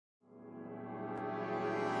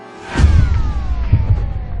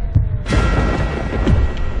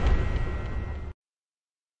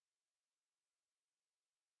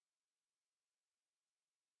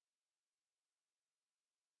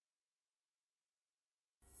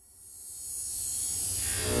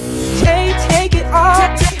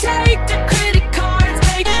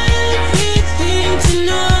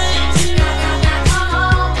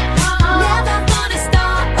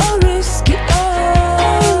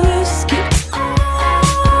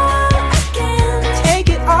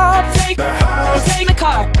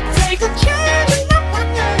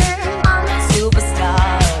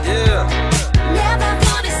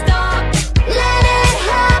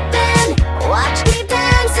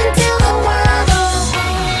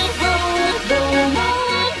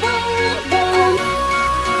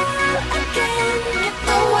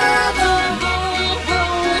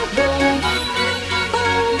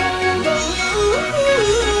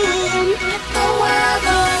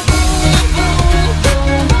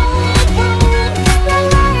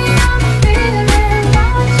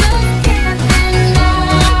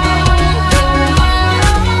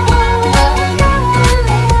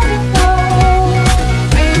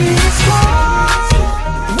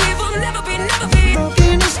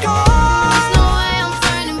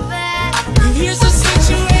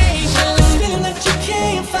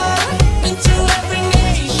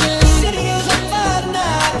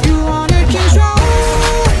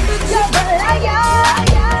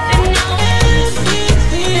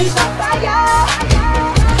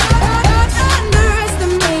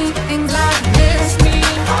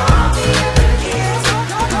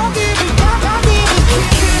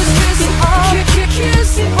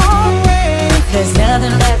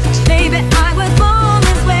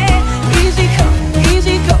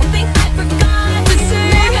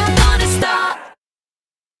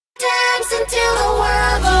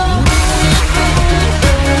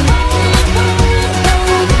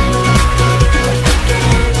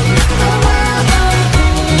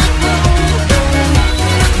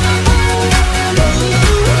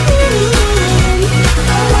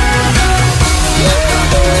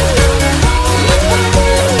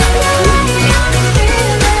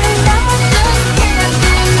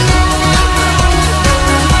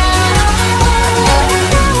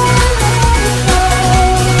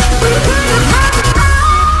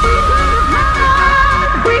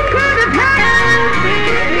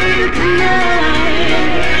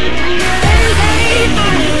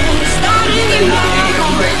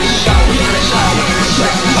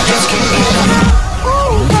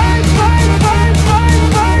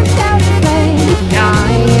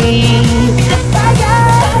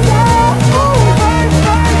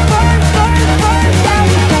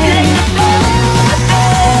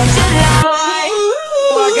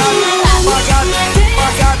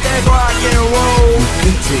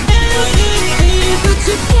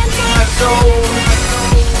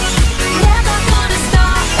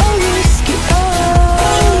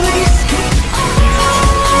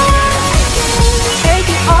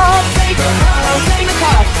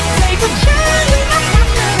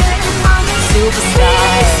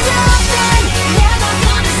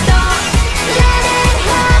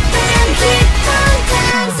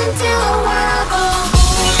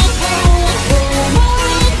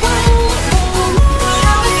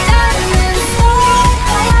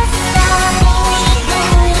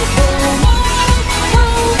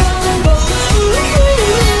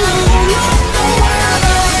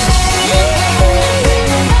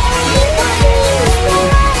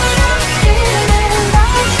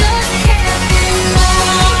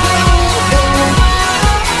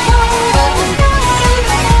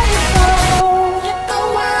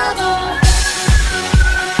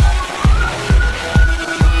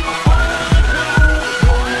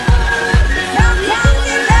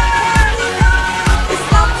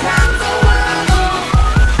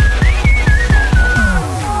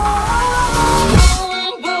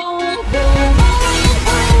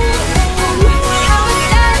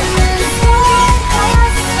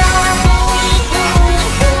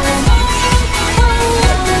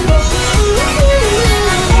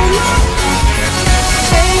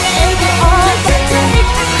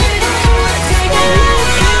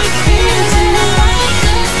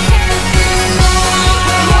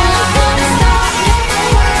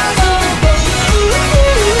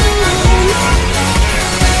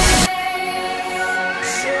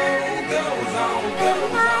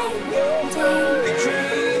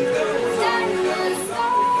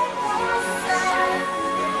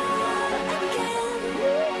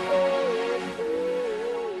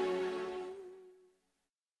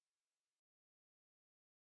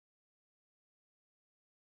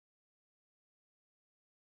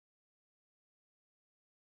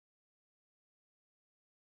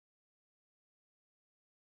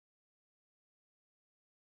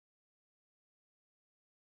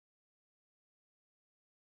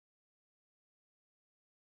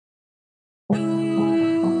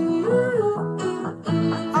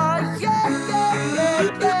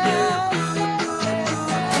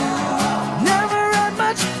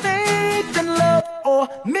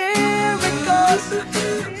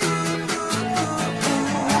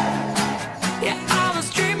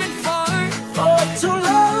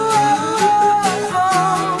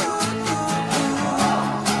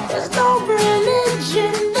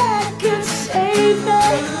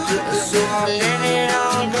let it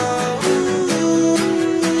all go.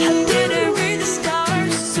 I didn't read the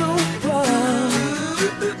stars so well,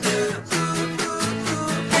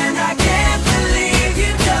 and I can't believe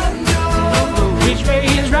you don't know Which way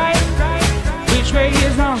is right? Which way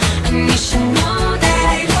is wrong? and you should know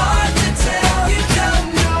that ain't hard to tell. You don't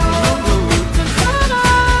know. Come on,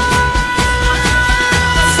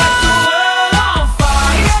 Set the world on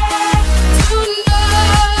fire.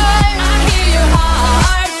 tonight I hear your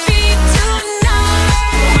heartbeat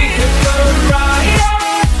tonight. We could go right.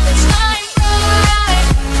 Shine bright,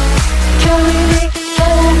 carry me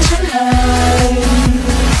home tonight.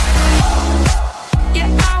 Yeah,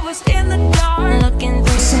 I was in the dark looking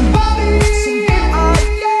for somebody.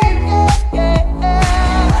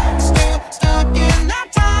 Still stuck in that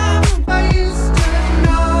time I used to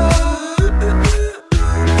know.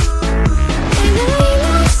 And I'm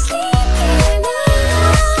not sleeping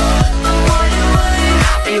I'm wide awake.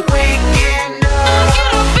 I'll be waking I up.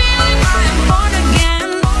 get a feeling I'm born again.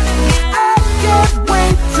 I can't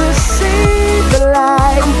wait to see the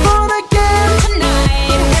light. I'm born again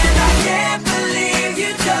Tonight, and I can't believe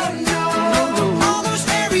you don't know. All those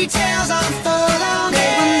fairy tales I'm full of.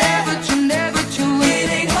 They were never true, never true. It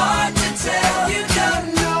ain't hard to tell. You don't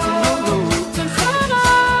know. So come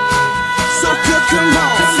on, So good, come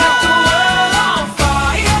on. Set the world on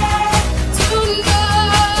fire.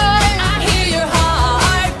 tonight I hear your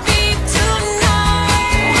heartbeat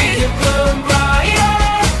tonight. We could go right.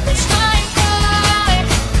 Shine bright,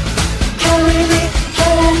 carry me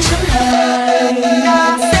home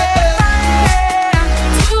tonight.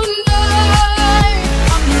 Tonight,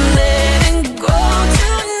 I'm letting go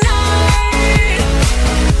tonight.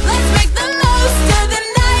 Let's make the most of the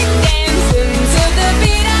night, dancing to the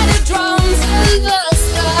beat of the drums in the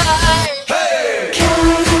sky.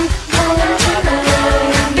 Carry me home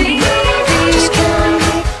tonight, baby. Just carry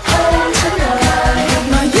me home tonight.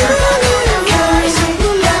 My universe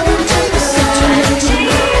will never take the side.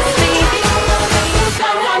 Tease me,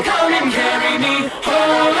 Someone come and carry me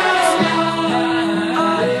home.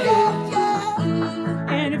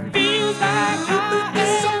 And it feels like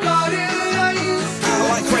Somebody that I used to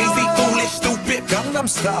Like crazy, foolish, stupid, Gangnam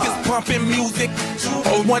Style. Just pumping music.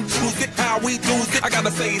 Oh, one choose it, how we do it. I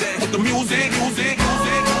gotta say that with the music.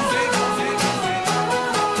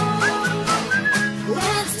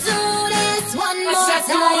 Let's do this one more set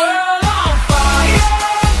the time. world on fire.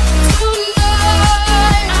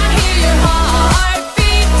 Tonight, I hear your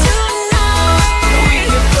heartbeat tonight. We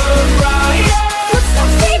could go right. Let's not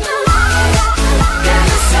keep it alive. Get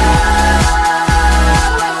the sun.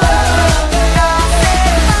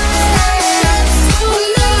 Tonight, let's do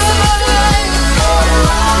this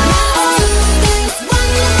one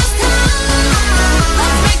last time.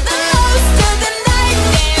 Let's make the most of the night,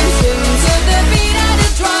 dancing to the beat of the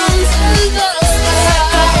drums in the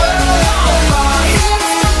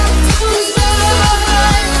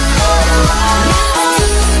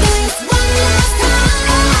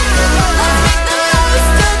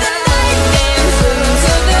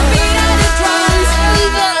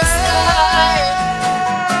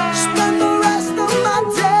spend the rest of my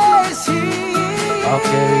days here. I'll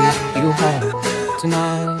carry you home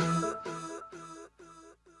tonight.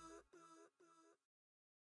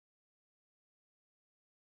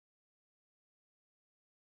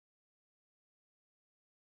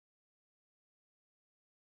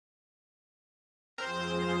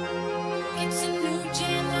 It's a new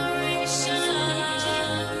generation.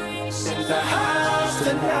 In the house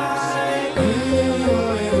tonight.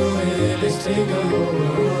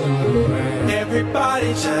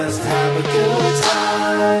 Everybody just have a good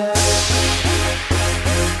time.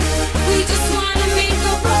 We just wanna meet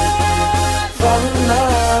the world. Fall in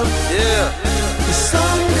love. Yeah. The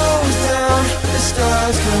sun goes down, the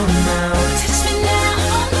stars come out. Touch me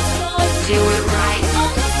now on the floor. Do it right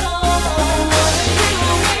on the floor.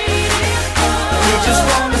 We just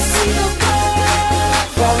wanna See the world.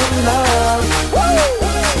 fall in love.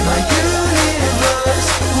 My universe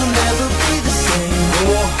will never be the same.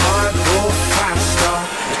 Go hard, go faster.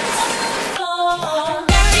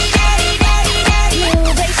 Daddy, daddy, daddy, daddy,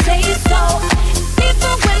 oh, they say so.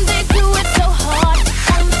 People when they do it so hard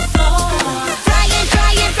on the floor.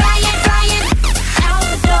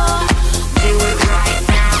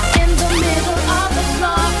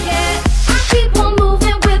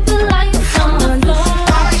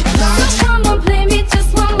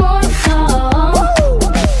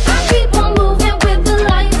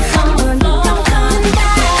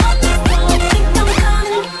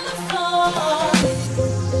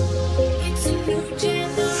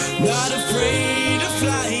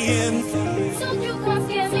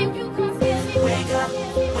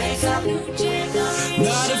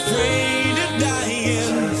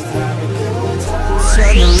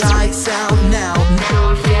 down now. Now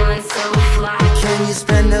I'm feeling so fly. Can you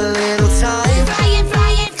spend a little time? Flying,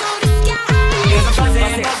 flying through the sky.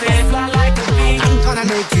 Buzzing, buzzing, fly like a bee. I'm gonna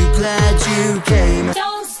make you glad you came.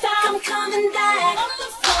 Don't stop, I'm coming back. On the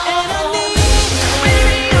floor. And I need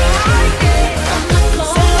On the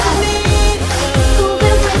floor.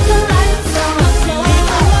 Moving with the lights on the floor.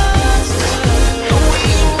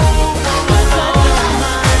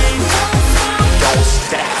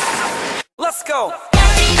 Let's go.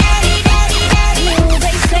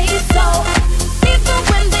 They say so. People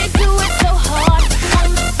when they do it so hard on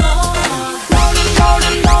the floor. Rolling,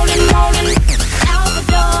 rolling, rolling, rolling out the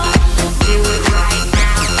door. Do it right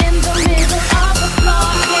now in the middle of the floor.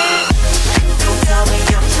 Yeah. Don't tell me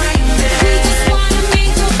I'm dreaming. We just wanna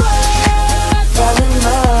make the world fall in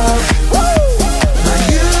love. My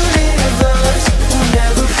universe will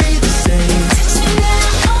never be the same. touching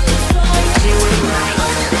down on the floor. Do it right.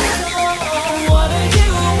 On the floor. What are you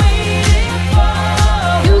waiting for?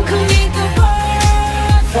 You can make the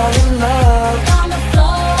world Fall in love. on the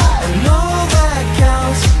floor. And all that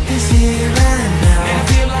counts is here and now. And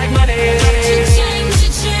feel like money. Cha-ching,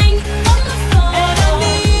 cha-ching on the floor. And I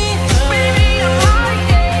need, Baby, I like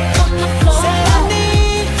it. On the floor. I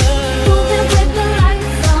need Moving with the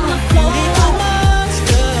lights on the floor. a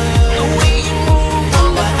monster. The way you move,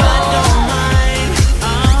 But I don't mind.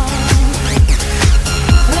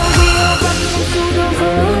 When we are running through the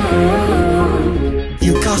room.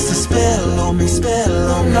 You cast a spell on me, spell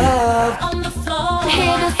on love. On the floor.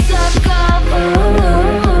 Hit a circle.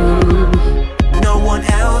 No one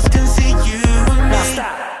else can see you and me.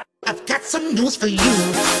 stop. I've got some news for you.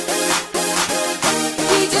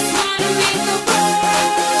 We just wanna make the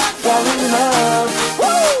world Fall in love.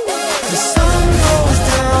 The sun goes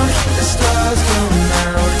down, the stars come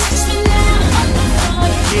out. touch me now on the floor.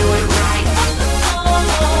 Do it right. On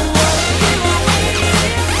the floor.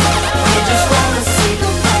 We just wanna see The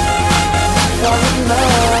world Fall in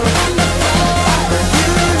love. on the floor. The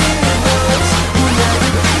universe will never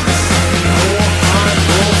be the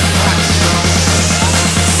same.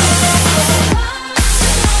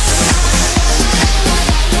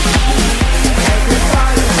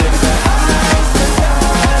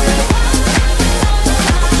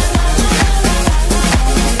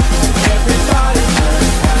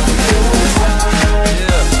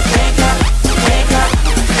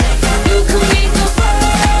 You can make the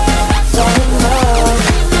world Fall in love.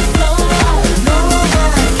 on the floor. All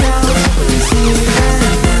that counts is here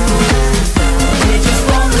and now. We just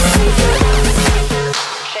wanna see you.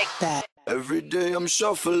 Shake that. Every day I'm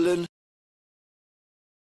shuffling,